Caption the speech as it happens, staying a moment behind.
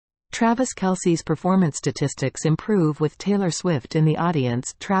Travis Kelce's performance statistics improve with Taylor Swift in the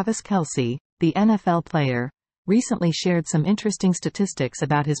audience. Travis Kelce, the NFL player, recently shared some interesting statistics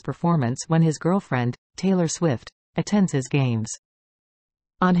about his performance when his girlfriend, Taylor Swift, attends his games.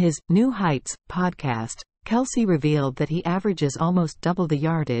 On his New Heights podcast, Kelce revealed that he averages almost double the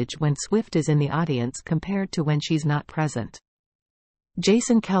yardage when Swift is in the audience compared to when she's not present.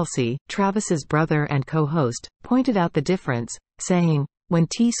 Jason Kelce, Travis's brother and co-host, pointed out the difference, saying, "When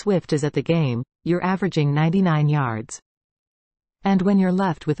T. Swift is at the game, you're averaging 99 yards. And when you're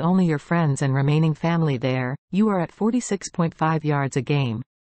left with only your friends and remaining family there, you are at 46.5 yards a game."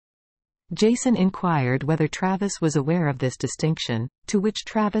 Jason inquired whether Travis was aware of this distinction, to which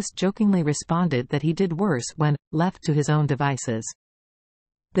Travis jokingly responded that he did worse when left to his own devices.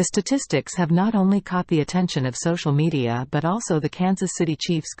 The statistics have not only caught the attention of social media but also the Kansas City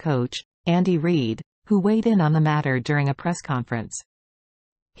Chiefs coach, Andy Reid, who weighed in on the matter during a press conference.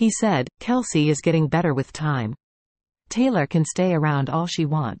 He said, "Kelce is getting better with time. Taylor can stay around all she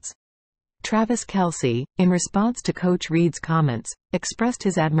wants." Travis Kelce, in response to Coach Reid's comments, expressed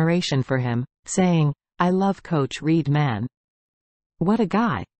his admiration for him, saying, "I love Coach Reid, man. What a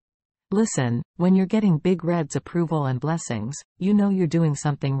guy. Listen, when you're getting Big Red's approval and blessings, you know you're doing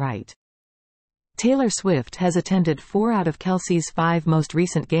something right." Taylor Swift has attended 4 out of Kelce's 5 most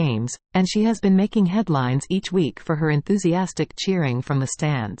recent games, and she has been making headlines each week for her enthusiastic cheering from the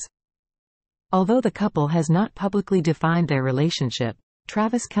stands. Although the couple has not publicly defined their relationship,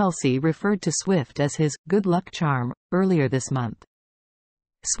 Travis Kelce referred to Swift as his good luck charm earlier this month.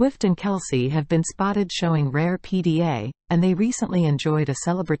 Swift and Kelce have been spotted showing rare PDA, and they recently enjoyed a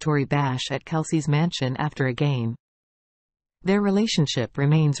celebratory bash at Kelce's mansion after a game. Their relationship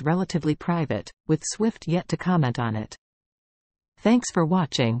remains relatively private, with Swift yet to comment on it. Thanks for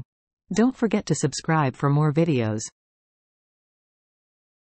watching. Don't forget to subscribe for more videos.